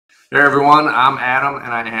Hey everyone, I'm Adam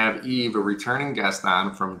and I have Eve, a returning guest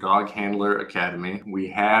on from Dog Handler Academy. We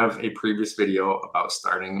have a previous video about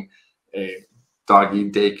starting a doggy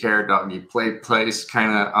daycare, doggy play place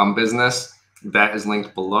kind of business. That is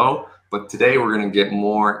linked below. But today we're going to get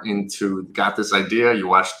more into, got this idea, you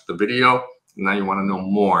watched the video, and now you want to know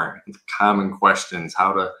more, common questions,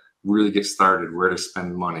 how to really get started, where to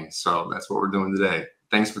spend money. So that's what we're doing today.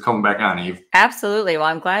 Thanks for coming back on, Eve. Absolutely. Well,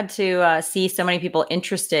 I'm glad to see so many people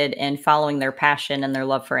interested in following their passion and their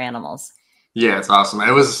love for animals. Yeah, it's awesome.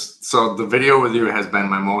 So the video with you has been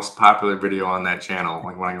my most popular video on that channel.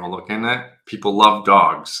 Like when I go look in it, people love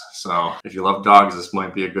dogs. So if you love dogs, this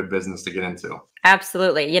might be a good business to get into.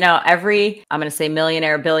 Absolutely. You know, I'm going to say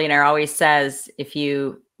millionaire, billionaire always says, if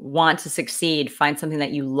you want to succeed, find something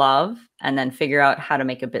that you love and then figure out how to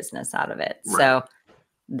make a business out of it. Right. So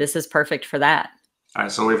this is perfect for that. All right,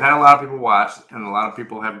 so we've had a lot of people watch, and a lot of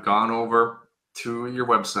people have gone over to your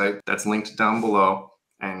website that's linked down below,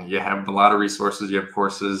 and you have a lot of resources. You have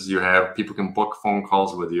courses, you have people can book phone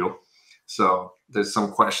calls with you. So there's some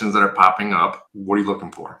questions that are popping up. What are you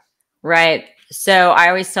looking for? Right. So I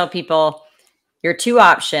always tell people your two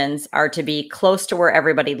options are to be close to where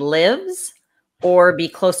everybody lives or be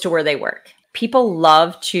close to where they work. People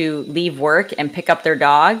love to leave work and pick up their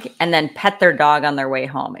dog and then pet their dog on their way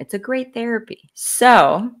home. It's a great therapy.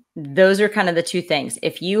 So those are kind of the two things.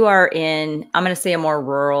 If you are in, I'm going to say a more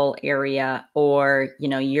rural area, or, you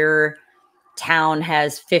know, your town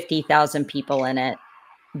has 50,000 people in it,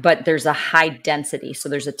 but there's a high density. So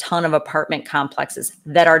there's a ton of apartment complexes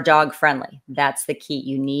that are dog friendly. That's the key.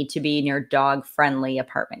 You need to be near dog friendly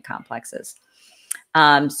apartment complexes.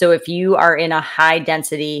 So if you are in a high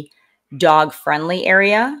density dog friendly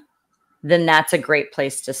area, then that's a great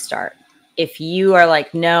place to start. If you are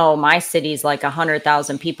like, no, my city's like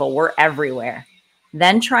 100,000 people, we're everywhere,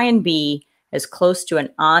 then try and be as close to an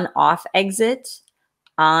on-off exit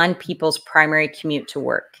on people's primary commute to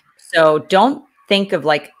work. So don't think of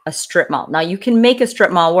like a strip mall. Now you can make a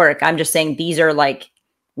strip mall work. I'm just saying these are like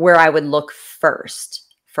where I would look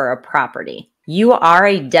first for a property. You are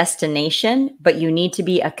a destination, but you need to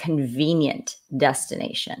be a convenient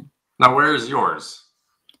destination. Now, where is yours?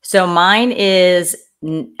 So mine is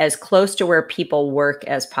as close to where people work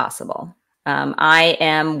as possible. I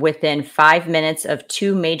am within 5 minutes of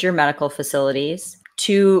two major medical facilities,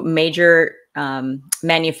 two major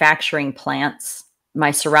manufacturing plants. My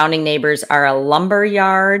surrounding neighbors are a lumber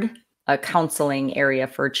yard, a counseling area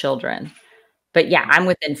for children. But yeah, I'm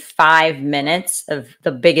within 5 minutes of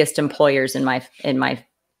the biggest employers in my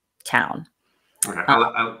town. Okay,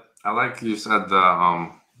 I like you said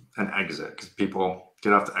an exit, because people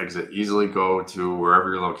get off the exit, easily go to wherever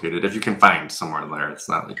you're located. If you can find somewhere there, it's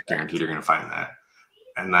not like guaranteed you're going to find that.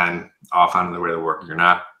 And then off onto the way to work. You're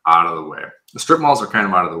not out of the way. The strip malls are kind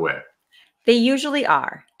of out of the way. They usually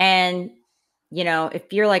are. And, you know,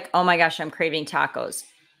 if you're like, oh my gosh, I'm craving tacos,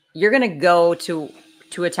 you're going to go to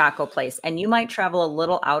a taco place and you might travel a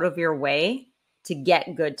little out of your way to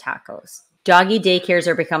get good tacos. Doggy daycares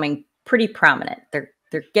are becoming pretty prominent. They're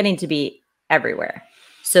getting to be everywhere.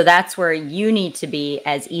 So that's where you need to be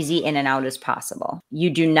as easy in and out as possible. You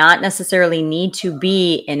do not necessarily need to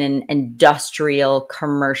be in an industrial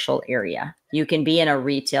commercial area. You can be in a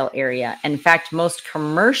retail area. In fact, most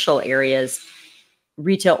commercial areas,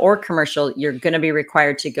 retail or commercial, you're going to be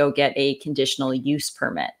required to go get a conditional use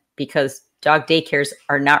permit because dog daycares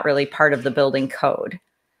are not really part of the building code.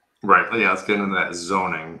 Right. Yeah, let's get into that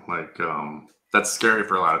zoning. Like, that's scary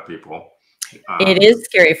for a lot of people. It is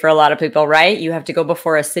scary for a lot of people, right? You have to go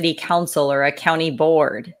before a city council or a county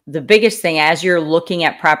board. The biggest thing as you're looking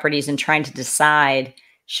at properties and trying to decide,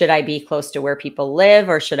 should I be close to where people live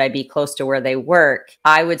or should I be close to where they work?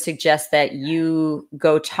 I would suggest that you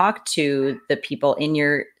go talk to the people in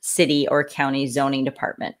your city or county zoning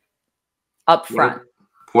department up front.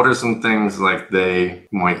 What are some things like they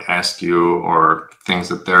might ask you or things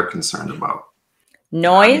that they're concerned about?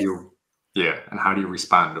 Noise? And how do you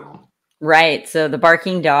respond to them? Right. So the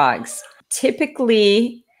barking dogs,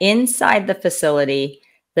 typically inside the facility,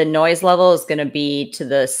 the noise level is going to be to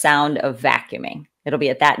the sound of vacuuming. It'll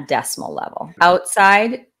be at that decimal level.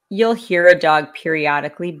 Outside, you'll hear a dog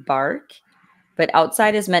periodically bark, but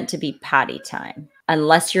outside is meant to be potty time.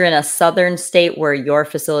 Unless you're in a southern state where your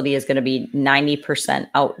facility is going to be 90%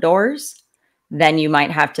 outdoors, then you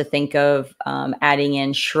might have to think of adding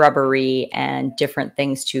in shrubbery and different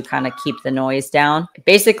things to kind of keep the noise down.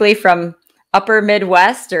 Basically, from upper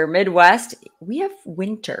Midwest or Midwest, we have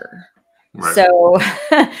winter. Right. So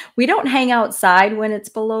we don't hang outside when it's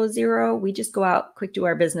below zero. We just go out, quick do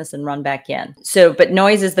our business and run back in. So, but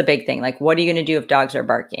noise is the big thing. Like, what are you going to do if dogs are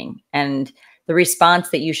barking? And the response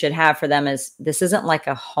that you should have for them is, this isn't like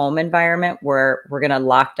a home environment where we're going to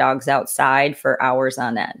lock dogs outside for hours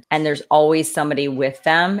on end. And there's always somebody with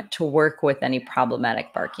them to work with any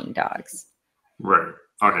problematic barking dogs. Right.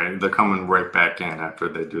 Okay. They're coming right back in after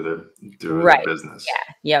they do Right. their business.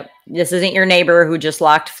 Yeah. Yep. This isn't your neighbor who just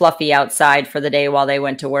locked Fluffy outside for the day while they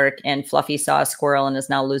went to work, and Fluffy saw a squirrel and is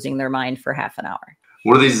now losing their mind for half an hour.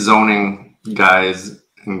 What do these zoning guys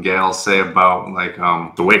and gals say about like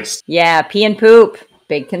the waste? Yeah, pee and poop,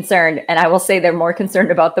 big concern. And I will say they're more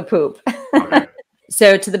concerned about the poop. Okay.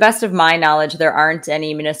 So to the best of my knowledge, there aren't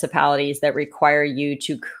any municipalities that require you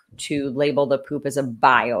to label the poop as a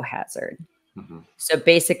biohazard. Mm-hmm. So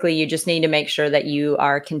basically, you just need to make sure that you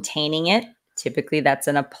are containing it. Typically, that's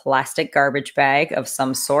in a plastic garbage bag of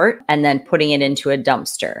some sort, and then putting it into a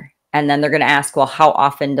dumpster. And then they're going to ask, well, how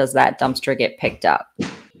often does that dumpster get picked up?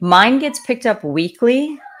 Mine gets picked up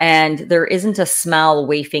weekly, and there isn't a smell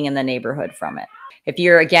wafting in the neighborhood from it. If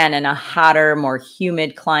you're, again, in a hotter, more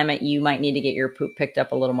humid climate, you might need to get your poop picked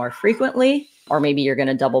up a little more frequently, or maybe you're going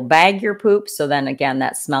to double bag your poop. So then again,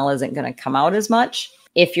 that smell isn't going to come out as much.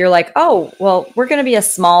 If you're like, oh, well, we're going to be a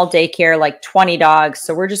small daycare, like 20 dogs,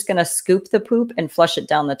 so we're just going to scoop the poop and flush it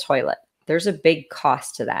down the toilet. There's a big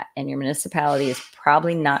cost to that. And your municipality is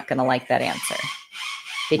probably not going to like that answer,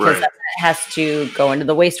 because that has to go into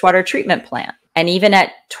the wastewater treatment plant. And even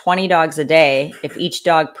at 20 dogs a day, if each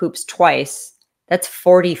dog poops twice, that's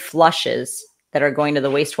 40 flushes that are going to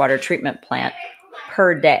the wastewater treatment plant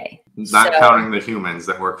per day. Not counting the humans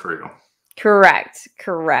that work for you. Correct.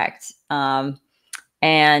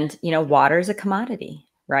 And, water is a commodity,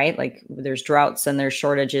 right? Like there's droughts and there's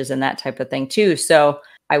shortages and that type of thing too. So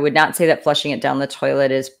I would not say that flushing it down the toilet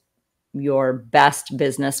is your best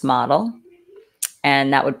business model.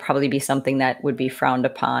 And that would probably be something that would be frowned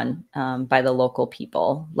upon by the local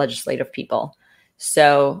people, legislative people.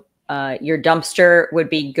 So your dumpster would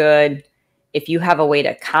be good if you have a way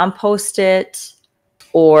to compost it,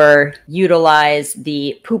 or utilize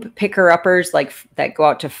the poop picker-uppers like that go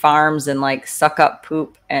out to farms and like suck up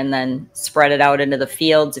poop and then spread it out into the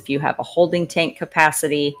fields. If you have a holding tank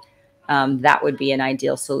capacity, that would be an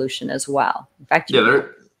ideal solution as well. In fact, you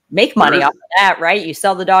make money off of that, right? You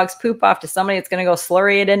sell the dog's poop off to somebody that's going to go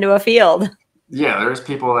slurry it into a field. Yeah, there's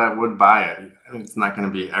people that would buy it. It's not going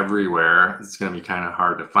to be everywhere. It's going to be kind of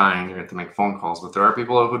hard to find. You have to make phone calls, but there are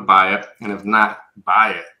people who would buy it. And if not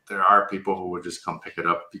buy it, there are people who would just come pick it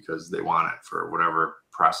up because they want it for whatever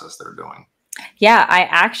process they're doing. Yeah, I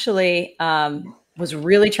actually was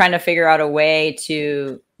really trying to figure out a way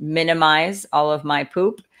to minimize all of my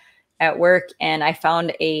poop at work. And I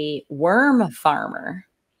found a worm farmer.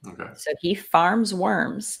 Okay. So he farms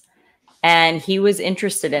worms. And he was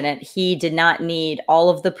interested in it. He did not need all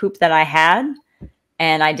of the poop that I had,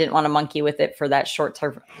 and I didn't want to monkey with it for that short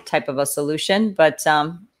type of a solution. But,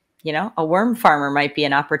 a worm farmer might be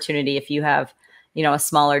an opportunity if you have, a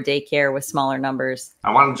smaller daycare with smaller numbers.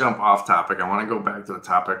 I want to jump off topic. I want to go back to the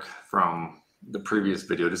topic from the previous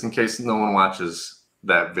video, just in case no one watches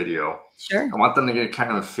that video. Sure. I want them to get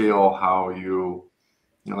kind of feel how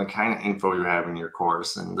the kind of info you have in your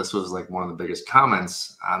course. And this was like one of the biggest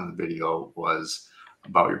comments on the video was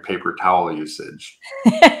about your paper towel usage.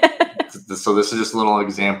 So this is just a little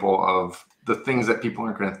example of the things that people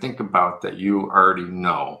aren't going to think about that you already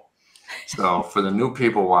know. So for the new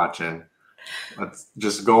people watching, let's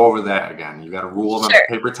just go over that again. You got a rule about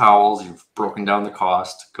paper towels. You've broken down the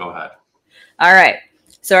cost. Go ahead. All right.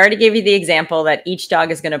 So I already gave you the example that each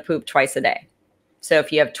dog is going to poop twice a day. So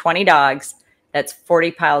if you have 20 dogs, that's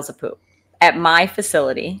 40 piles of poop. At my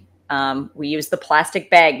facility, we use the plastic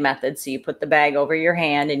bag method. So you put the bag over your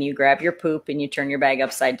hand and you grab your poop and you turn your bag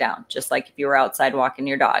upside down, just like if you were outside walking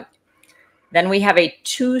your dog. Then we have a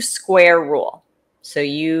 2-square rule. So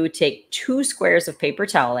you take 2 squares of paper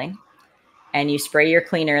toweling and you spray your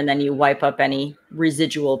cleaner and then you wipe up any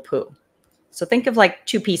residual poo. So think of like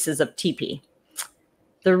 2 pieces of TP.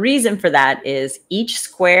 The reason for that is each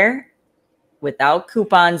square, without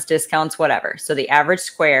coupons, discounts, whatever. So the average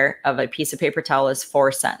square of a piece of paper towel is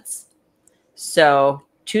 4 cents. So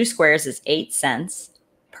 2 squares is 8 cents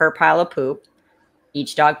per pile of poop.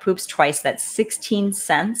 Each dog poops twice. That's 16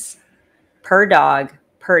 cents per dog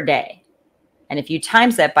per day. And if you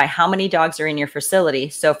times that by how many dogs are in your facility.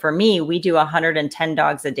 So for me, we do 110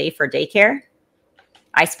 dogs a day for daycare.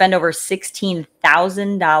 I spend over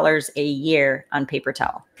 $16,000 a year on paper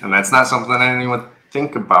towel. And that's not something that anyone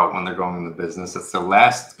think about when they're going into business. It's their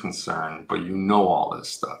last concern, but you know all this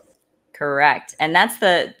stuff. Correct. And that's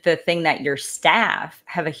the thing that your staff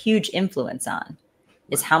have a huge influence on,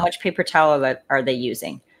 is how much paper towel are they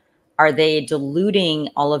using? Are they diluting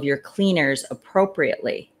all of your cleaners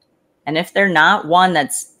appropriately? And if they're not, one,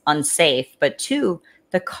 that's unsafe, but two,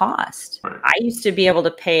 the cost. Right. I used to be able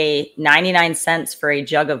to pay 99 cents for a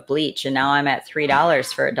jug of bleach, and now I'm at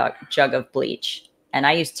 $3 for a jug of bleach. And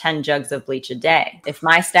I use 10 jugs of bleach a day. If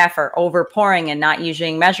my staff are over pouring and not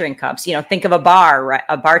using measuring cups, you know, think of a bar, right?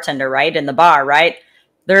 A bartender, right? In the bar, right?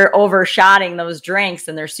 They're overshotting those drinks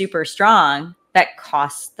and they're super strong. That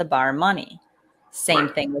costs the bar money. Same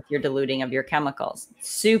Right. thing with your diluting of your chemicals.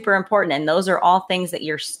 Super important. And those are all things that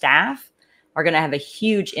your staff are going to have a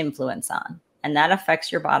huge influence on. And that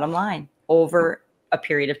affects your bottom line over a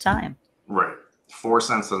period of time. Right. 4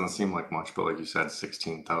 cents doesn't seem like much, but like you said,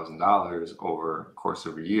 $16,000 over the course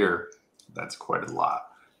of a year, that's quite a lot.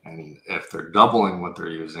 And if they're doubling what they're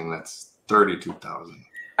using, that's 32,000.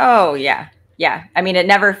 Oh, yeah. Yeah. I mean, it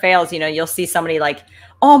never fails. You know, you'll see somebody like,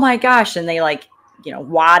 oh my gosh, and they like, you know,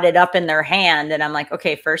 wad it up in their hand. And I'm like,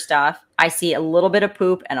 okay, first off, I see a little bit of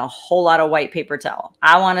poop and a whole lot of white paper towel.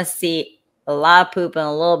 I want to see a lot of poop and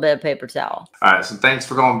a little bit of paper towel. All right. So thanks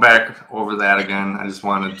for going back over that again. I just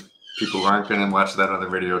wanted people who aren't going to watch that other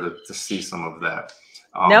video to see some of that.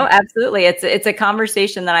 No, absolutely. It's a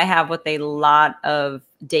conversation that I have with a lot of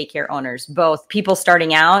daycare owners, both people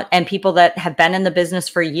starting out and people that have been in the business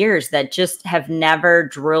for years that just have never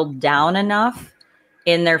drilled down enough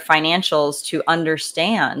in their financials to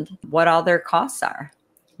understand what all their costs are.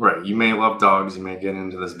 Right. You may love dogs, you may get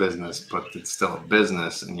into this business, but it's still a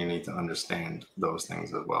business and you need to understand those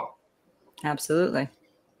things as well. Absolutely.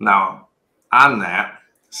 Now, on that,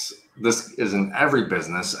 this isn't every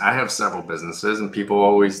business. I have several businesses and people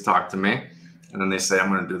always talk to me and then they say, I'm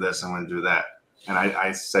going to do this, I'm going to do that. And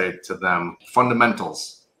I say to them,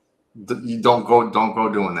 fundamentals, you don't go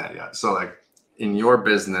doing that yet. So like in your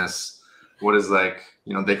business, what is like,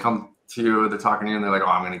 you know, they come to you, they're talking to you and they're like, oh,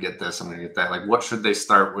 I'm going to get this, I'm going to get that. Like, what should they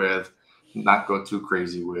start with? Not go too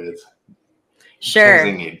crazy with. Sure.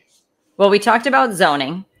 Things they need. Well, we talked about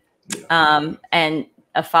zoning. Yeah. And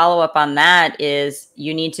a follow-up on that is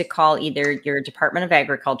you need to call either your Department of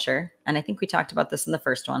Agriculture, and I think we talked about this in the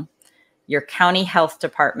first one, your county health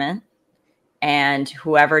department, and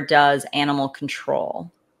whoever does animal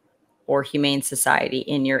control or humane society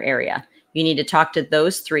in your area. You need to talk to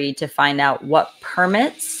those three to find out what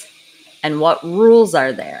permits and what rules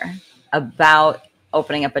are there about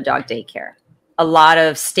opening up a dog daycare. A lot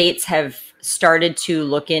of states have started to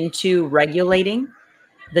look into regulating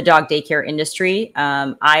the dog daycare industry.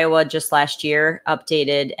 Iowa just last year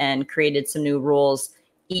updated and created some new rules.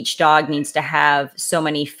 Each dog needs to have so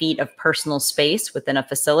many feet of personal space within a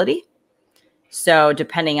facility. So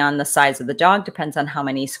depending on the size of the dog, depends on how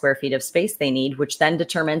many square feet of space they need, which then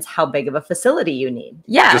determines how big of a facility you need.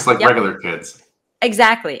 Yeah. Just like regular kids.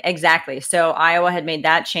 Exactly. Exactly. So Iowa had made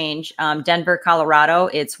that change. Denver, Colorado,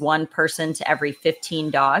 it's one person to every 15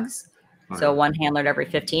 dogs. Okay. So one handler to every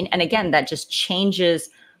 15. And again, that just changes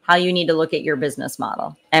how you need to look at your business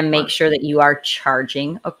model and make sure that you are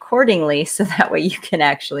charging accordingly. So that way you can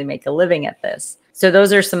actually make a living at this. So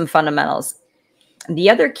those are some fundamentals. The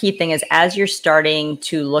other key thing is as you're starting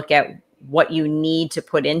to look at what you need to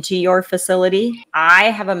put into your facility, I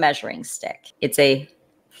have a measuring stick. It's a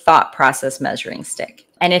thought process measuring stick.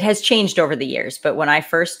 And it has changed over the years. But when I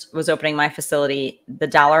first was opening my facility, the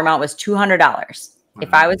dollar amount was $200. Mm-hmm.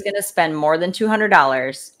 If I was going to spend more than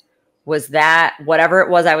 $200, was that whatever it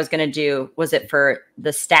was I was going to do, was it for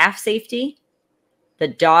the staff safety, the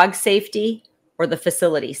dog safety, or the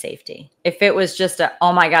facility safety? If it was just a,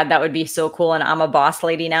 oh my God, that would be so cool, and I'm a boss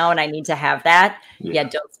lady now and I need to have that, yeah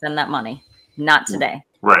don't spend that money. Not today.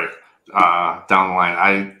 Right. Down the line,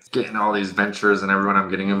 I get in all these ventures and everyone I'm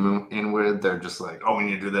getting in with, they're just like, oh, we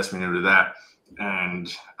need to do this, we need to do that.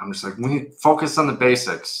 And I'm just like, we need to focus on the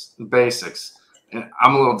basics. And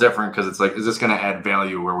I'm a little different because it's like, is this going to add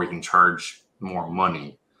value where we can charge more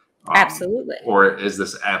money? Absolutely. Or is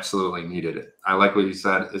this absolutely needed? I like what you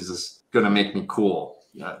said. Is this going to make me cool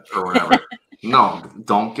or whatever? No,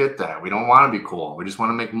 don't get that. We don't want to be cool. We just want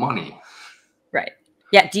to make money. Right.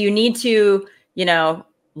 Yeah. Do you need to, you know,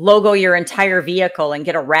 logo your entire vehicle and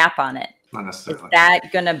get a wrap on it? Not necessarily. Is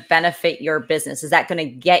that going to benefit your business? Is that going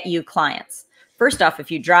to get you clients? First off, if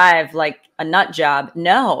you drive like a nut job,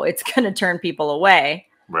 no, it's going to turn people away.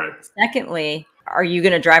 Right. Secondly, are you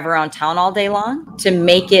going to drive around town all day long to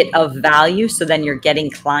make it of value so then you're getting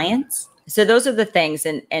clients? So those are the things.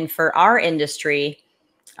 And for our industry,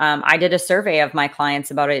 I did a survey of my clients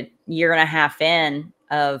about a year and a half in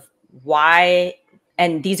of why,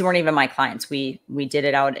 and these weren't even my clients. We did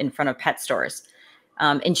it out in front of pet stores.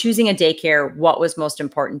 In choosing a daycare, what was most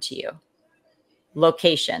important to you?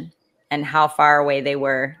 Location and how far away they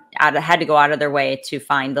were, had to go out of their way to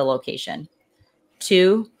find the location.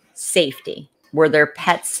 2, safety. Were their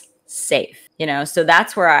pets safe, you know? So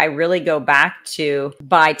that's where I really go back to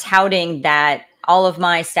by touting that all of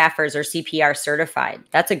my staffers are CPR certified.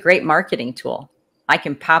 That's a great marketing tool. I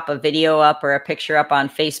can pop a video up or a picture up on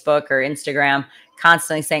Facebook or Instagram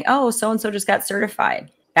constantly saying, oh, so-and-so just got certified.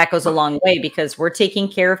 That goes a long way because we're taking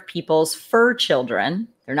care of people's fur children.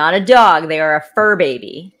 They're not a dog. They are a fur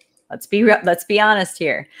baby. Let's be honest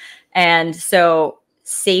here. And so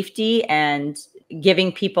safety and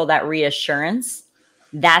giving people that reassurance,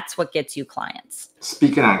 that's what gets you clients.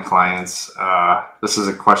 Speaking on clients, this is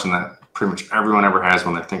a question that pretty much everyone ever has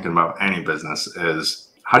when they're thinking about any business is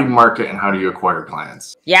how do you market and how do you acquire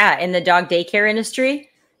clients? Yeah. In the dog daycare industry,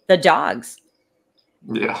 the dogs.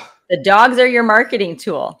 Yeah. The dogs are your marketing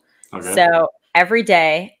tool. Okay. So every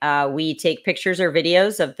day we take pictures or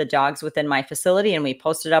videos of the dogs within my facility and we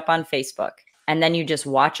post it up on Facebook. And then you just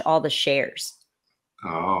watch all the shares.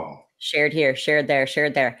 Oh. Shared here, shared there,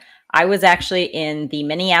 shared there. I was actually in the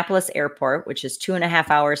Minneapolis airport, which is 2.5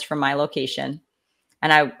 hours from my location.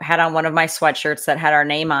 And I had on one of my sweatshirts that had our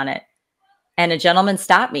name on it. And a gentleman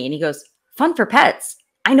stopped me and he goes, Fun for Pets.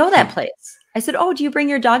 I know that place. I said, oh, do you bring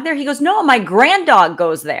your dog there? He goes, no, my grand dog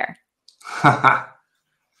goes there.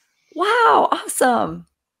 Wow, awesome.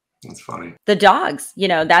 That's funny. The dogs, you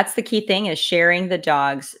know, that's the key thing is sharing the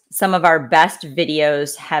dogs. Some of our best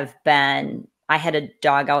videos have been, I had a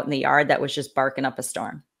dog out in the yard that was just barking up a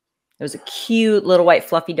storm. It was a cute little white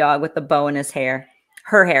fluffy dog with a bow in his hair,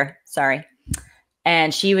 her hair, sorry.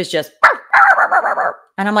 And she was just,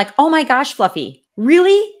 and I'm like, oh my gosh, Fluffy,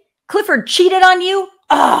 really? Clifford cheated on you?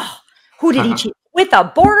 Oh, who did he cheat? With a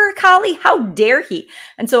border collie? How dare he?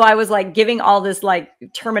 And so I was like giving all this like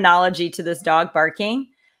terminology to this dog barking.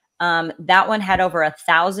 That one had over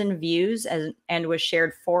 1,000 views and was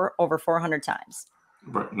shared over 400 times.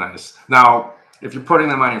 Nice. Now, if you're putting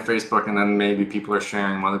them on your Facebook and then maybe people are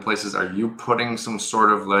sharing them other places, are you putting some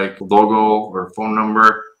sort of like logo or phone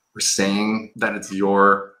number or saying that it's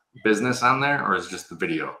your business on there, or is it just the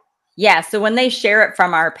video? Yeah. So when they share it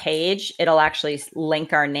from our page, it'll actually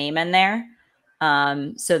link our name in there.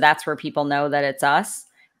 So that's where people know that it's us.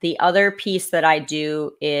 The other piece that I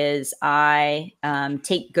do is I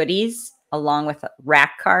take goodies along with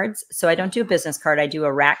rack cards. So I don't do a business card. I do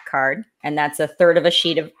a rack card, and that's 1/3 of a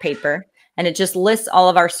sheet of paper. And it just lists all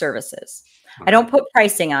of our services. Okay. I don't put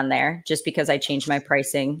pricing on there just because I change my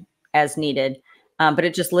pricing as needed. But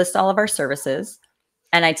it just lists all of our services.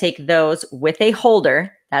 And I take those with a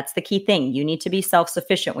holder. That's the key thing. You need to be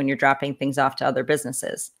self-sufficient when you're dropping things off to other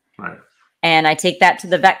businesses. Right. And I take that to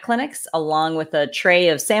the vet clinics along with a tray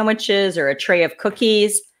of sandwiches or a tray of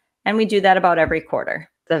cookies. And we do that about every quarter.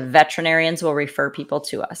 The veterinarians will refer people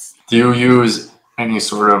to us. Do you use any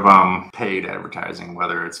sort of paid advertising,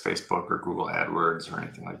 whether it's Facebook or Google AdWords or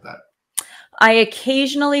anything like that? I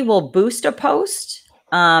occasionally will boost a post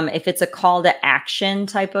if it's a call to action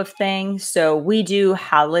type of thing. So we do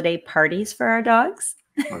holiday parties for our dogs.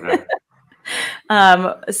 Okay.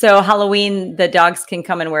 So Halloween, the dogs can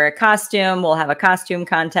come and wear a costume. We'll have a costume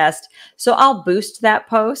contest. So I'll boost that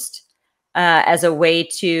post as a way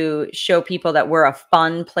to show people that we're a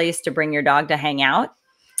fun place to bring your dog to hang out.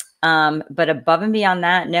 But above and beyond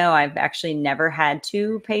that, no, I've actually never had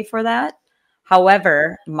to pay for that.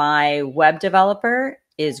 However, my web developer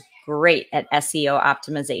is great at SEO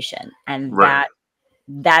optimization, and right.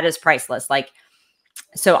 that is priceless. Like,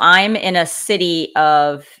 so I'm in a city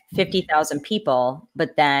of 50,000 people,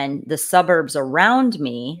 but then the suburbs around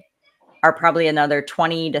me are probably another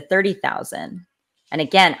 20 to 30,000. And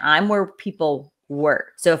again, I'm where people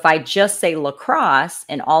work. So if I just say La Crosse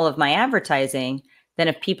in all of my advertising, then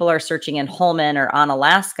if people are searching in Holman or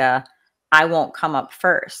Onalaska, I won't come up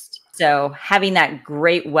first. So having that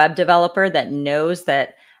great web developer that knows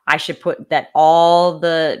that I should put that all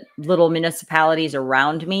the little municipalities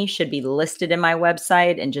around me should be listed in my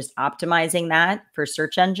website, and just optimizing that for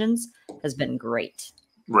search engines has been great.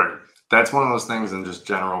 Right. That's one of those things in just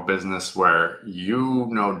general business where you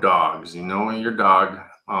know dogs, you know your dog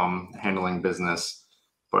handling business,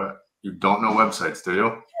 but you don't know websites, do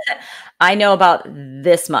you? I know about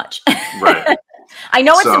this much. Right. I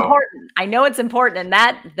know it's important. I know it's important. And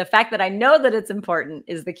that the fact that I know that it's important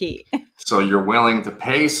is the key. So you're willing to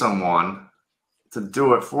pay someone to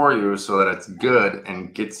do it for you so that it's good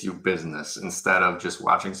and gets you business instead of just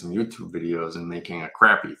watching some YouTube videos and making a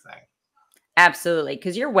crappy thing. Absolutely.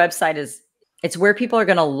 Because your website it's where people are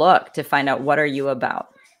going to look to find out what are you about.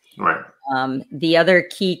 Right. The other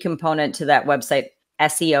key component to that website,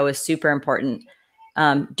 SEO, is super important.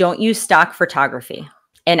 Don't use stock photography.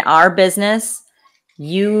 In our business,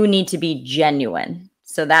 you need to be genuine.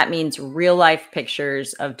 So that means real life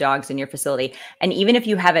pictures of dogs in your facility. And even if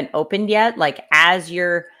you haven't opened yet, like as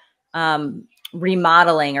you're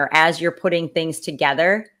remodeling, or as you're putting things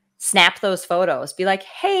together, snap those photos. Be like,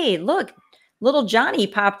 hey, look, little Johnny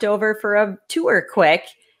popped over for a tour quick.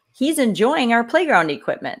 He's enjoying our playground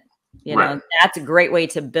equipment. You know, that's a great way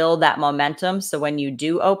to build that momentum. So when you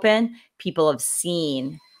do open, people have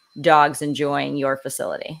seen dogs enjoying your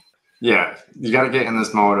facility. Yeah. You got to get in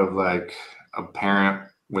this mode of like a parent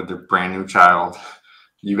with their brand new child.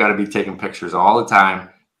 You got to be taking pictures all the time.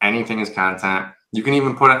 Anything is content. You can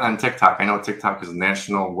even put it on TikTok. I know TikTok is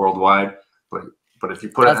national, worldwide, but if you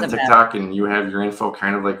put it on TikTok and you have your info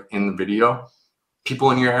kind of like in the video, people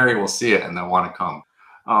in your area will see it and they'll want to come.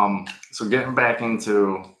 So getting back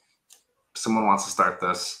into, someone wants to start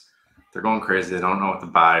this. They're going crazy. They don't know what to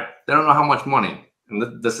buy. They don't know how much money.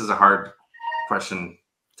 And this is a hard question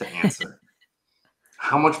to answer.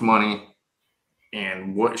 How much money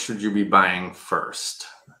and what should you be buying first?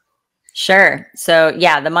 Sure. So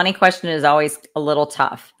yeah, the money question is always a little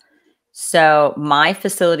tough. So my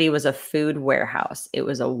facility was a food warehouse. It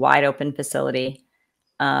was a wide open facility.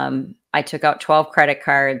 I took out 12 credit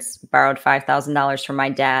cards, borrowed $5,000 from my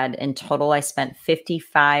dad. In total, I spent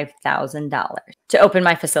 $55,000 to open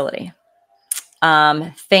my facility.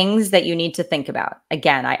 Things that you need to think about.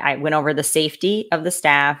 Again, I went over the safety of the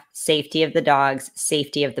staff, safety of the dogs,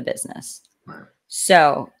 safety of the business. Right.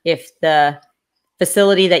 So if the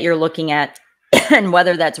facility that you're looking at, and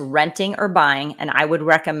whether that's renting or buying, and I would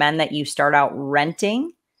recommend that you start out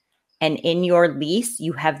renting, and in your lease,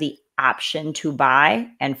 you have the option to buy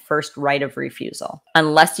and first right of refusal.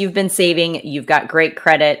 Unless you've been saving, you've got great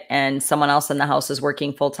credit, and someone else in the house is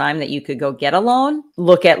working full time that you could go get a loan,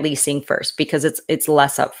 look at leasing first because it's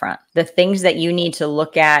less upfront. The things that you need to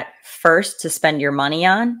look at first to spend your money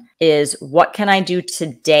on is, what can I do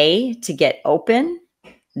today to get open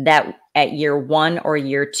that at year 1 or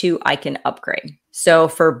year 2 I can upgrade? So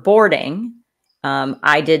for boarding,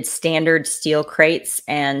 I did standard steel crates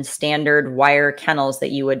and standard wire kennels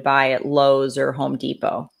that you would buy at Lowe's or Home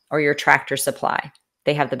Depot or your Tractor Supply.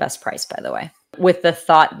 They have the best price, by the way, with the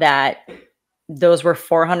thought that those were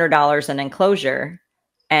 $400 an enclosure.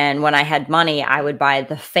 And when I had money, I would buy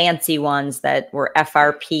the fancy ones that were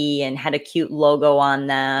FRP and had a cute logo on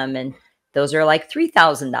them. And those are like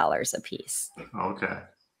 $3,000 a piece. Okay.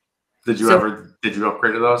 Did you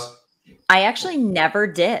upgrade to those? I actually never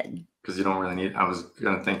did. Because you don't really need, I was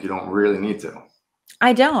going to think you don't really need to.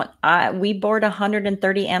 I don't. We board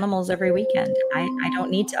 130 animals every weekend. I don't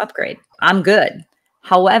need to upgrade. I'm good.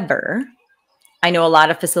 However, I know a lot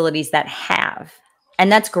of facilities that have,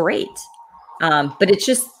 and that's great. But it's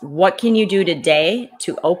just, what can you do today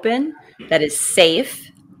to open that is safe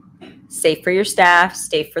for your staff,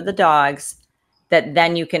 safe for the dogs, that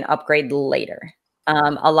then you can upgrade later.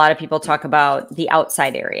 A lot of people talk about the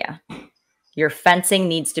outside area. Your fencing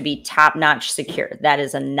needs to be top-notch secure. That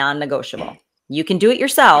is a non-negotiable. You can do it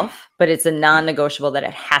yourself, but it's a non-negotiable that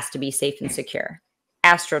it has to be safe and secure.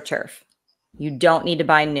 AstroTurf. You don't need to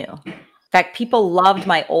buy new. In fact, people loved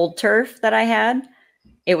my old turf that I had.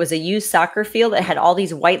 It was a used soccer field. It had all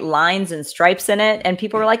these white lines and stripes in it. And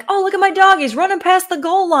people were like, oh, look at my dog. He's running past the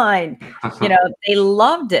goal line. You know, they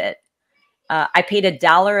loved it. I paid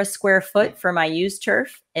 $1 a square foot for my used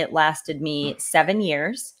turf. It lasted me 7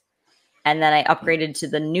 years. And then I upgraded to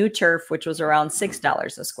the new turf, which was around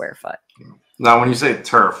 $6 a square foot. Now, when you say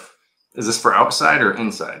turf, is this for outside or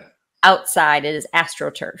inside? Outside, it is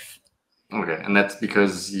AstroTurf. Okay. And that's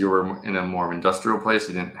because you were in a more industrial place.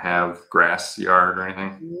 You didn't have grass yard or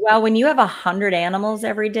anything? Well, when you have 100 animals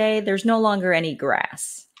every day, there's no longer any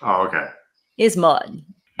grass. Oh, okay. It's mud.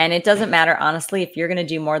 And it doesn't matter, honestly, if you're going to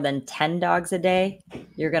do more than 10 dogs a day,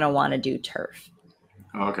 you're going to want to do turf.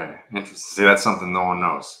 Okay. Interesting. See, that's something no one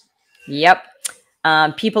knows. Yep.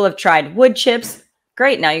 People have tried wood chips.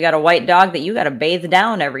 Great. Now you got a white dog that you got to bathe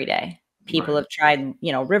down every day. People have tried,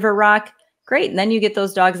 river rock. Great. And then you get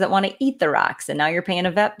those dogs that want to eat the rocks. And now you're paying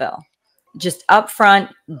a vet bill. Just up front,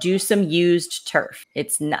 do some used turf.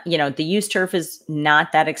 It's not, the used turf is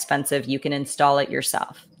not that expensive. You can install it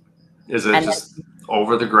yourself. Is it just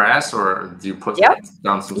over the grass, or do you put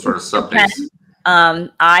down some sort of sub-base?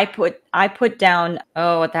 I put down,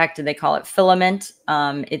 what the heck do they call it? Filament.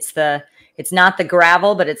 It's not the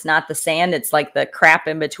gravel, but it's not the sand. It's like the crap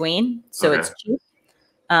in between. So it's cheap.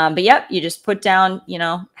 But yep, you just put down,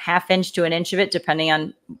 1/2 inch to 1 inch of it, depending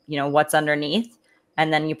on, what's underneath.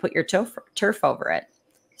 And then you put your turf over it.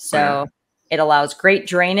 So it allows great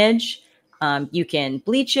drainage. You can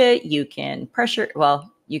bleach it. You can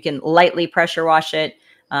you can lightly pressure wash it.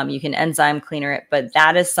 You can enzyme cleaner it. But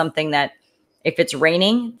that is something that, if it's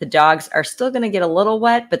raining, the dogs are still going to get a little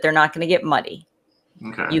wet, but they're not going to get muddy.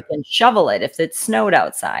 Okay. You can shovel it if it's snowed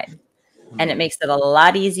outside. and it makes it a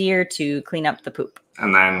lot easier to clean up the poop.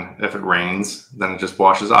 And then if it rains, then it just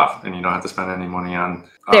washes off and you don't have to spend any money on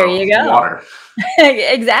there you go. water.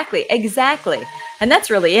 Exactly. And that's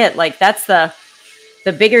really it. Like that's the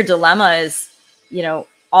bigger dilemma is, you know,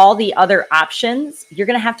 all the other options, you're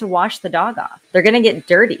going to have to wash the dog off. They're going to get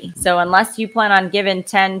dirty. So unless you plan on giving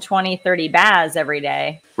 10, 20, 30 baths every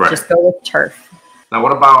day, just go with turf. Now,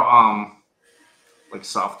 what about like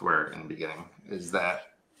software in the beginning? Is that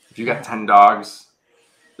if you got 10 dogs,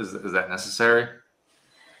 is that necessary?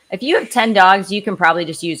 If you have 10 dogs, you can probably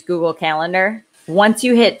just use Google Calendar. Once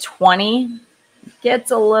you hit 20, it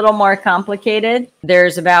gets a little more complicated.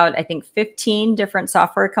 There's about, I think, 15 different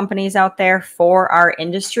software companies out there for our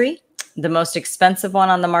industry. The most expensive one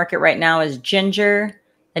on the market right now is Ginger.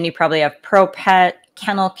 Then you probably have Pro Pet,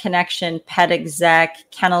 Kennel Connection, Pet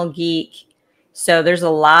Exec, Kennel Geek. So there's a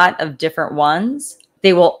lot of different ones.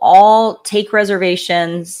 They will all take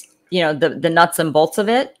reservations, you know, the nuts and bolts of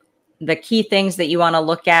it. The key things that you want to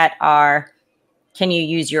look at are, can you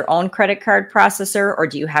use your own credit card processor or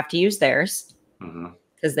do you have to use theirs?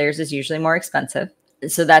 Because theirs is usually more expensive.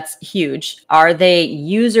 So that's huge. Are they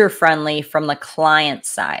user-friendly from the client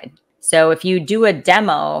side? So if you do a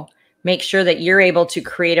demo, make sure that you're able to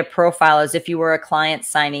create a profile as if you were a client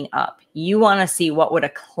signing up. You want to see what would a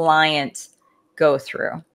client go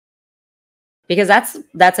through. Because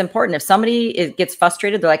that's important. If somebody gets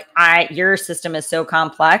frustrated, they're like, your system is so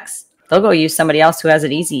complex, they'll go use somebody else who has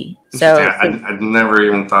it easy. So I'd never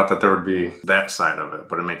even thought that there would be that side of it,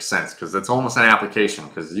 but it makes sense because it's almost an application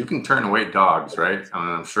because you can turn away dogs, right? I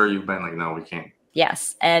mean, I'm sure you've been like, no, we can't.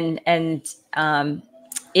 Yes. And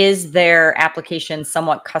is their application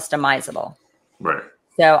somewhat customizable? Right.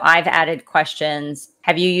 So I've added questions.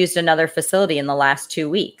 Have you used another facility in the last 2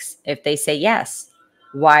 weeks? If they say yes,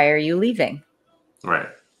 why are you leaving? Right.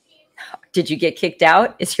 Did you get kicked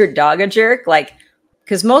out? Is your dog a jerk? Like,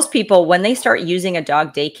 because most people, when they start using a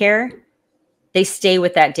dog daycare, they stay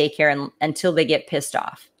with that daycare until they get pissed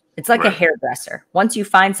off. It's like a hairdresser. Once you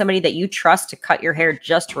find somebody that you trust to cut your hair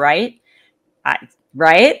just right,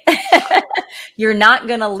 you're not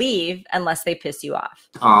going to leave unless they piss you off.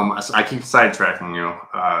 So I keep sidetracking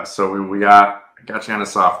you. So we got you on the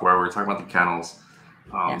software. We were talking about the kennels,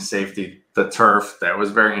 safety, the turf. That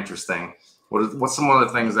was very interesting. What's some other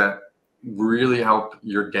things that really help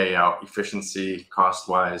your day out, efficiency,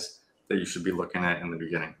 cost-wise, that you should be looking at in the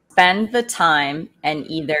beginning? Spend the time and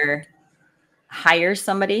either hire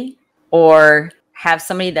somebody or have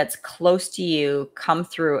somebody that's close to you come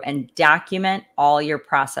through and document all your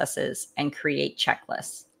processes and create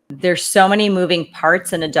checklists. There's so many moving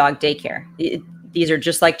parts in a dog daycare. These are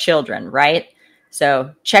just like children, right?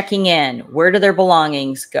 So checking in, where do their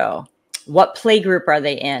belongings go? What play group are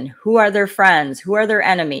they in? Who are their friends? Who are their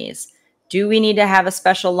enemies? Do we need to have a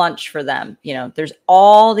special lunch for them? You know, there's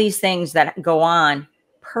all these things that go on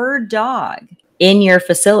per dog in your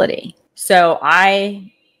facility. So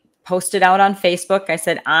I posted out on Facebook. I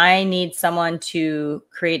said, I need someone to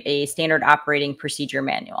create a standard operating procedure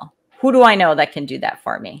manual. Who do I know that can do that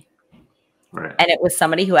for me? Right. And it was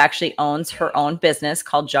somebody who actually owns her own business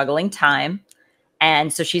called Juggling Time.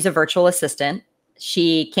 And so she's a virtual assistant.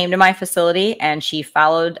 She came to my facility and she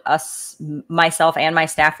followed myself and my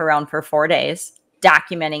staff around for 4 days,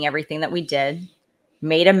 documenting everything that we did,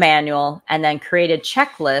 made a manual, and then created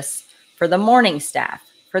checklists for the morning staff,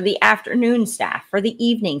 for the afternoon staff, for the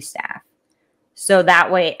evening staff. So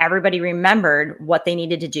that way everybody remembered what they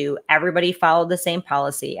needed to do. Everybody followed the same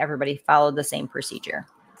policy. Everybody followed the same procedure,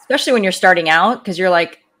 especially when you're starting out, because you're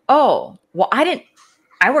like, oh, well,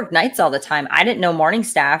 I worked nights all the time. I didn't know morning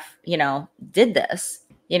staff, did this.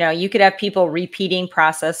 You could have people repeating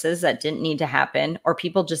processes that didn't need to happen, or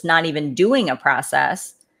people just not even doing a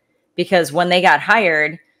process because when they got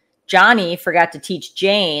hired, Johnny forgot to teach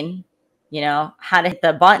Jane, how to hit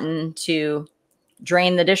the button to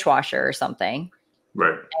drain the dishwasher or something.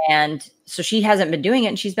 Right. And so she hasn't been doing it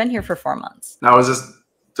and she's been here for 4 months. Now,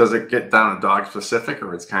 does it get down to dog specific,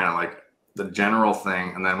 or it's kind of like the general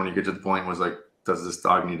thing? And then when you get to the point was like, does this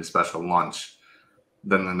dog need a special lunch?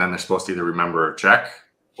 Then they're supposed to either remember a check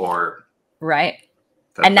or. Right.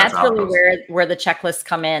 And that's really where the checklists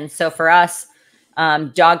come in. So for us,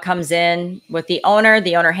 dog comes in with the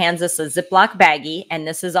owner hands us a Ziploc baggie. And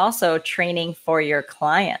this is also training for your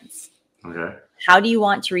clients. Okay. How do you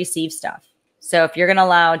want to receive stuff? So if you're going to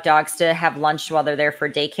allow dogs to have lunch while they're there for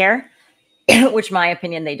daycare, which in my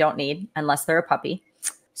opinion, they don't need unless they're a puppy.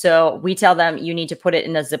 So we tell them you need to put it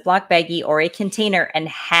in a Ziploc baggie or a container and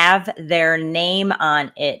have their name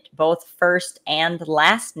on it, both first and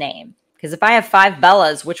last name. Because if I have 5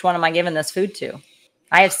 Bellas, which one am I giving this food to?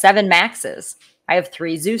 I have 7 Maxes. I have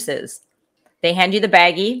 3 Zeuses. They hand you the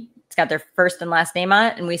baggie. It's got their first and last name on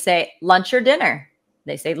it. And we say, lunch or dinner?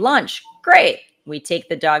 They say lunch. Great. We take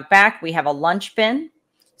the dog back. We have a lunch bin.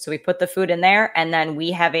 So we put the food in there. And then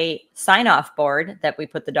we have a sign-off board that we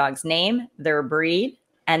put the dog's name, their breed.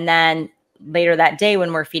 And then later that day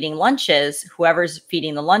when we're feeding lunches, whoever's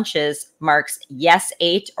feeding the lunches marks yes,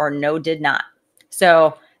 ate, or no, did not.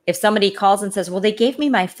 So if somebody calls and says, well, they gave me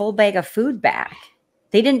my full bag of food back,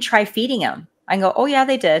 they didn't try feeding them. I can go, oh yeah,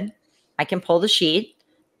 they did. I can pull the sheet.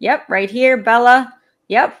 Yep, right here, Bella.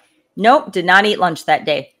 Yep. Nope, did not eat lunch that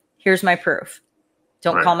day. Here's my proof.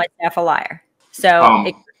 Don't call my staff a liar.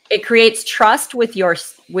 So it creates trust with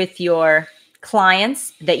your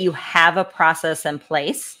clients that you have a process in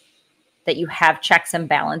place, that you have checks and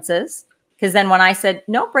balances. Because then when I said,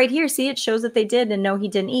 nope, right here, see, it shows that they did, and no, he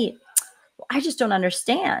didn't eat. Well, I just don't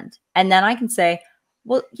understand. And then I can say,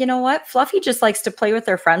 well, you know what? Fluffy just likes to play with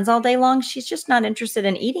her friends all day long. She's just not interested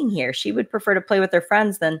in eating here. She would prefer to play with her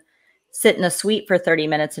friends than sit in a suite for 30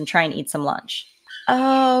 minutes and try and eat some lunch.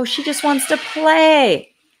 Oh, she just wants to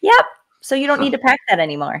play. Yep. So you don't need to pack that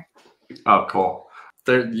anymore. Oh, cool.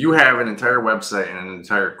 You have an entire website and an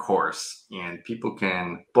entire course, and people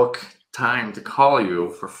can book time to call you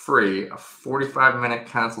for free, a 45-minute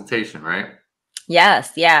consultation, right?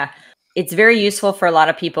 Yes. Yeah. It's very useful for a lot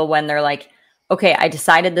of people when they're like, okay, I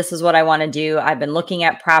decided this is what I want to do. I've been looking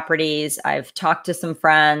at properties. I've talked to some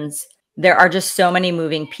friends. There are just so many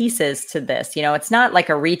moving pieces to this. You know, it's not like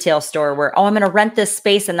a retail store where, oh, I'm going to rent this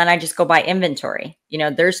space and then I just go buy inventory. You know,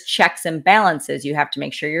 there's checks and balances. You have to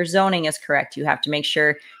make sure your zoning is correct. You have to make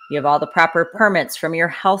sure you have all the proper permits from your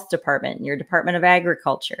health department and your Department of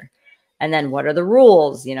Agriculture. And then what are the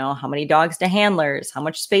rules? You know, how many dogs to handlers? How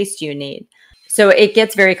much space do you need? So it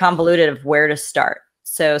gets very convoluted of where to start.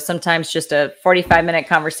 So sometimes just a 45-minute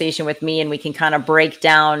conversation with me and we can kind of break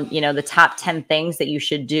down, you know, the top 10 things that you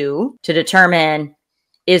should do to determine,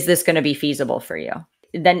 is this going to be feasible for you?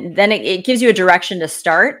 Then it gives you a direction to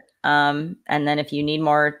start. And then if you need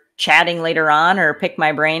more chatting later on or pick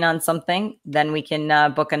my brain on something, then we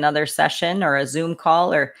can book another session or a Zoom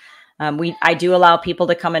call. Or I do allow people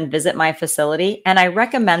to come and visit my facility. And I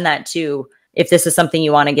recommend that too. If this is something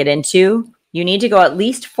you want to get into, you need to go at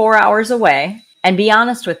least 4 hours away. And be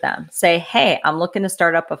honest with them. Say, hey, I'm looking to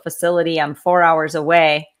start up a facility. I'm 4 hours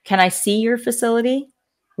away. Can I see your facility?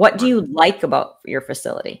 What do you like about your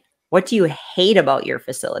facility? What do you hate about your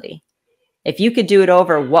facility? If you could do it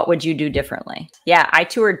over, what would you do differently? Yeah, I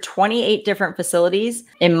toured 28 different facilities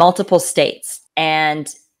in multiple states.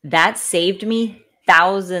 And that saved me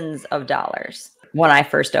thousands of dollars when I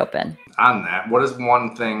first opened. On that, what is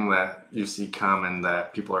one thing that you see common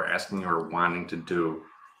that people are asking you or wanting to do?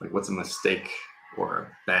 Like, what's a mistake or a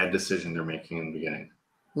bad decision they're making in the beginning?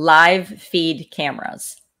 Live feed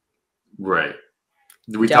cameras. Right.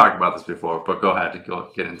 We talked about this before, but go ahead,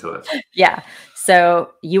 get into it. Yeah.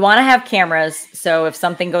 So you want to have cameras. So if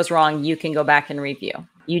something goes wrong, you can go back and review.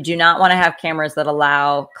 You do not want to have cameras that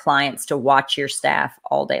allow clients to watch your staff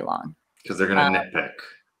all day long. Because they're going to nitpick.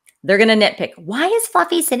 They're going to nitpick. Why is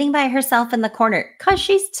Fluffy sitting by herself in the corner? Because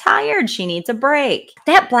she's tired. She needs a break.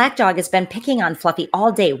 That black dog has been picking on Fluffy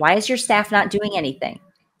all day. Why is your staff not doing anything?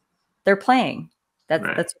 They're playing. That's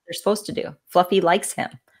what they're supposed to do. Fluffy likes him.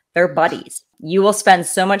 They're buddies. You will spend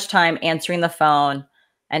so much time answering the phone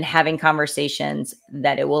and having conversations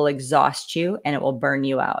that it will exhaust you and it will burn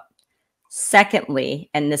you out.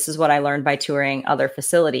 Secondly, and this is what I learned by touring other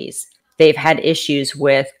facilities, they've had issues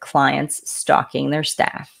with clients stalking their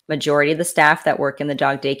staff. Majority of the staff that work in the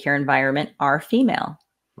dog daycare environment are female.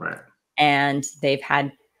 Right. And they've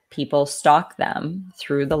had people stalk them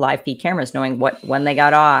through the live feed cameras, knowing when they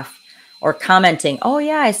got off, or commenting, oh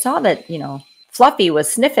yeah, I saw that, you know, Fluffy was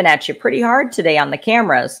sniffing at you pretty hard today on the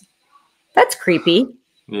cameras. That's creepy.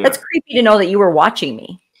 Yeah. That's creepy to know that you were watching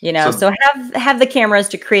me, you know, so have the cameras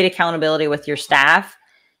to create accountability with your staff.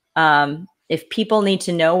 If people need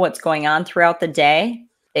to know what's going on throughout the day,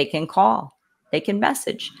 they can call, they can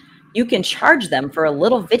message. You can charge them for a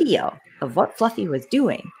little video of what Fluffy was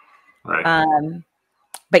doing. Right.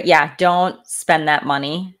 But yeah, don't spend that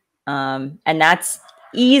money. And that's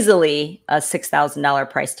easily a $6,000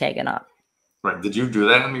 price tag and up. Right. Did you do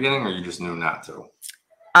that in the beginning, or you just knew not to?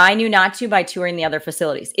 I knew not to by touring the other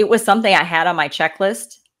facilities. It was something I had on my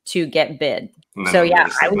checklist to get bid. So yeah,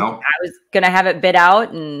 I was going to have it bid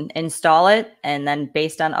out and install it. And then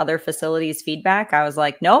based on other facilities' feedback, I was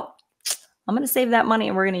like, nope, I'm going to save that money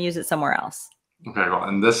and we're going to use it somewhere else. Okay. Well,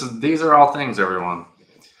 and these are all things, everyone,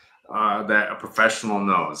 that a professional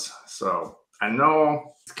knows. So I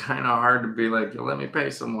know it's kind of hard to be like, let me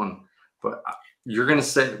pay someone, but you're going to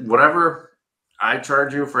say whatever I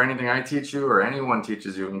charge you for anything I teach you or anyone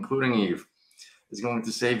teaches you, including Eve, is going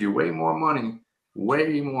to save you way more money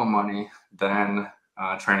than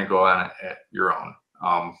trying to go on it at your own.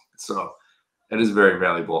 So it is very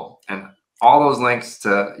valuable. And all those links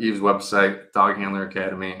to Eve's website, Dog Handler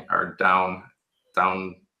Academy, are down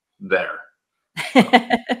there.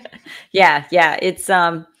 Yeah. It's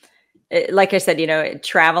like I said, you know,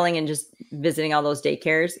 traveling and just visiting all those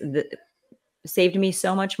daycares saved me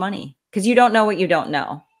so much money, because you don't know what you don't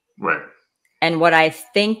know. Right. And what I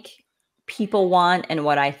think people want and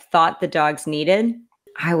what I thought the dogs needed,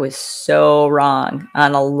 I was so wrong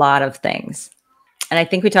on a lot of things. And I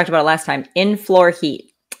think we talked about it last time, in-floor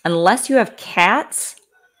heat. Unless you have cats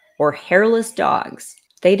or hairless dogs,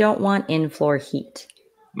 they don't want in-floor heat.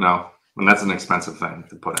 No, and that's an expensive thing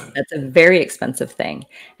to put in. That's a very expensive thing.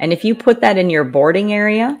 And if you put that in your boarding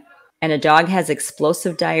area and a dog has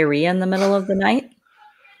explosive diarrhea in the middle of the night,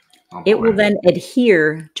 it will then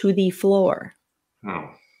adhere to the floor. Oh.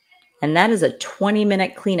 And that is a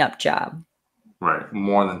 20-minute cleanup job. Right.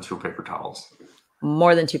 More than 2 paper towels.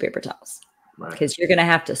 More than 2 paper towels. Right. Because you're going to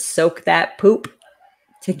have to soak that poop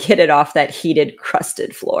to get it off that heated,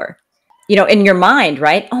 crusted floor. You know, in your mind,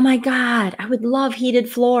 right? Oh my God, I would love heated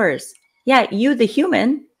floors. Yeah, you, the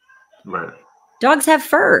human. Right. Dogs have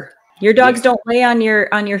fur. Your dogs don't lay on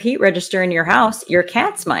your heat register in your house. Your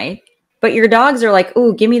cats might. But your dogs are like,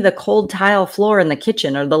 ooh, give me the cold tile floor in the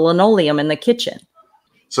kitchen or the linoleum in the kitchen.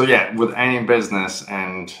 So yeah, with any business,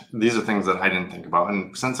 and these are things that I didn't think about.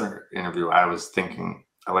 And since our interview, I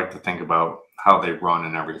like to think about how they run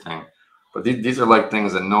and everything. But these are like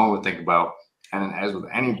things that no one would think about. And as with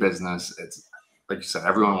any business, it's like you said,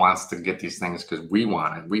 everyone wants to get these things because we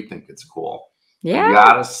want it. We think it's cool. Yeah. You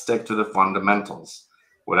got to stick to the fundamentals.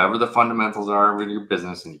 Whatever the fundamentals are with your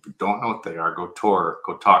business, and if you don't know what they are, go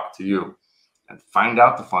talk to you and find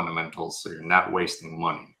out the fundamentals so you're not wasting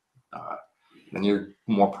money. Then you're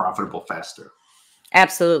more profitable faster.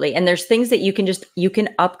 Absolutely. And there's things that you can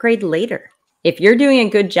upgrade later. If you're doing a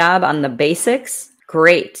good job on the basics,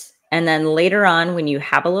 great. And then later on, when you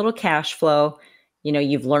have a little cash flow, you know,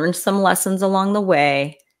 you've learned some lessons along the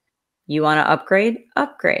way, you want to upgrade.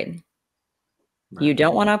 Right. You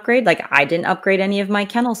don't want to upgrade. Like I didn't upgrade any of my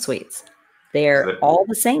kennel suites. They're all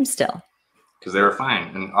the same still. Because they were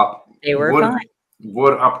fine. And they were fine.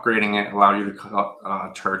 Would upgrading it allow you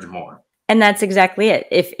to charge more? And that's exactly it.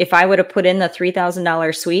 If I would have put in the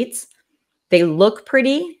 $3,000 suites, they look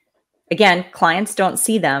pretty. Again, clients don't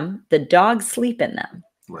see them. The dogs sleep in them.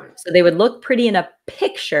 Right. So they would look pretty in a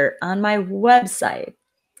picture on my website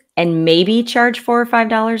and maybe charge $4 or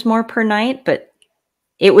 $5 more per night. But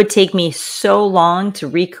it would take me so long to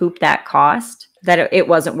recoup that cost that it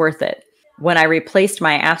wasn't worth it. When I replaced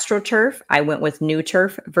my AstroTurf, I went with new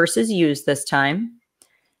turf versus used this time.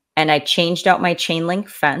 And I changed out my chain link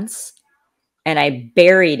fence and I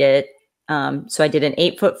buried it. So I did an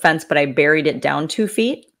 8-foot fence, but I buried it down 2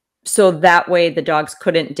 feet. So that way the dogs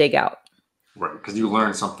couldn't dig out. Right, because you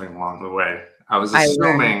learned something along the way. I was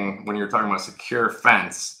assuming when you were talking about secure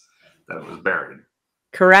fence that it was buried.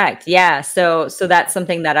 Correct. Yeah. So that's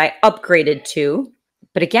something that I upgraded to.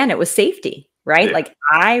 But again, it was safety, right? Yeah. Like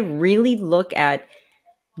I really look at,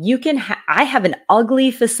 I have an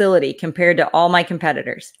ugly facility compared to all my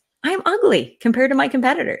competitors. I'm ugly compared to my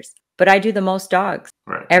competitors, but I do the most dogs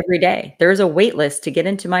every day. There's a wait list to get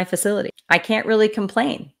into my facility. I can't really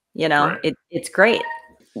complain. You know, it's great.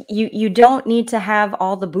 You don't need to have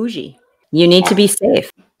all the bougie. You need to be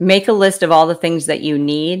safe. Make a list of all the things that you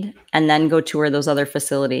need and then go tour those other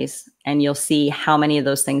facilities and you'll see how many of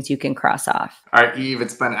those things you can cross off. All right, Eve,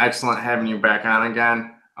 it's been excellent having you back on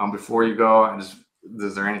again. Before you go,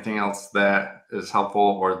 is there anything else that is helpful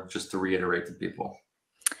or just to reiterate to people?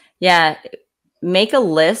 Yeah. Make a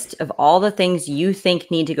list of all the things you think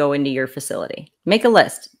need to go into your facility. Make a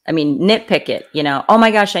list. I mean, nitpick it, you know, oh my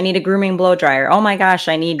gosh, I need a grooming blow dryer. Oh my gosh,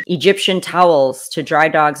 I need Egyptian towels to dry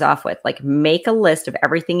dogs off with. Like make a list of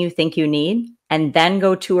everything you think you need and then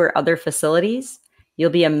go tour other facilities. You'll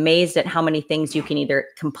be amazed at how many things you can either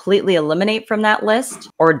completely eliminate from that list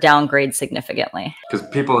or downgrade significantly. Because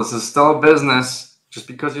people, this is still a business. Just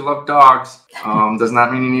because you love dogs does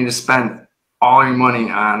not mean you need to spend all your money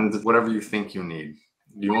on whatever you think you need.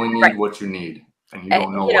 You only need what you need and you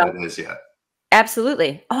don't know what it is yet.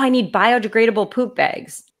 Absolutely. Oh, I need biodegradable poop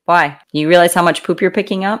bags. Why? You realize how much poop you're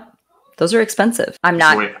picking up? Those are expensive. I'm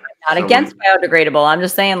not against biodegradable. I'm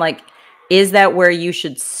just saying, like, is that where you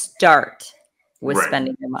should start with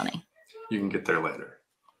spending your money? You can get there later.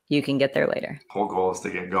 You can get there later. Whole goal is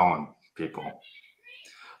to get going, people.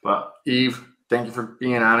 But Eve, thank you for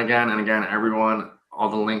being on again. And again, everyone, all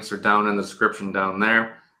the links are down in the description down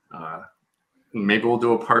there. Maybe we'll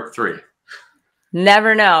do a part 3.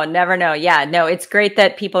 Never know. Never know. Yeah, no, it's great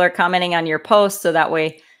that people are commenting on your posts so that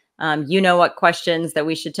way you know what questions that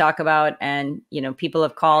we should talk about. And, people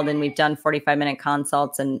have called and we've done 45-minute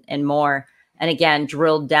consults and more. And again,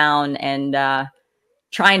 drilled down and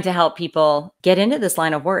trying to help people get into this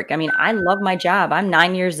line of work. I mean, I love my job. I'm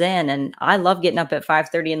 9 years in and I love getting up at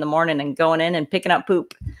 5:30 in the morning and going in and picking up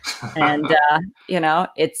poop. And,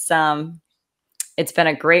 it's been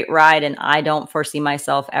a great ride, and I don't foresee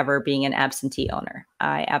myself ever being an absentee owner.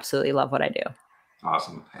 I absolutely love what I do.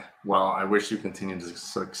 Awesome. Well, I wish you continued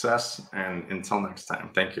success, and until next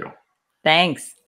time, thank you. Thanks.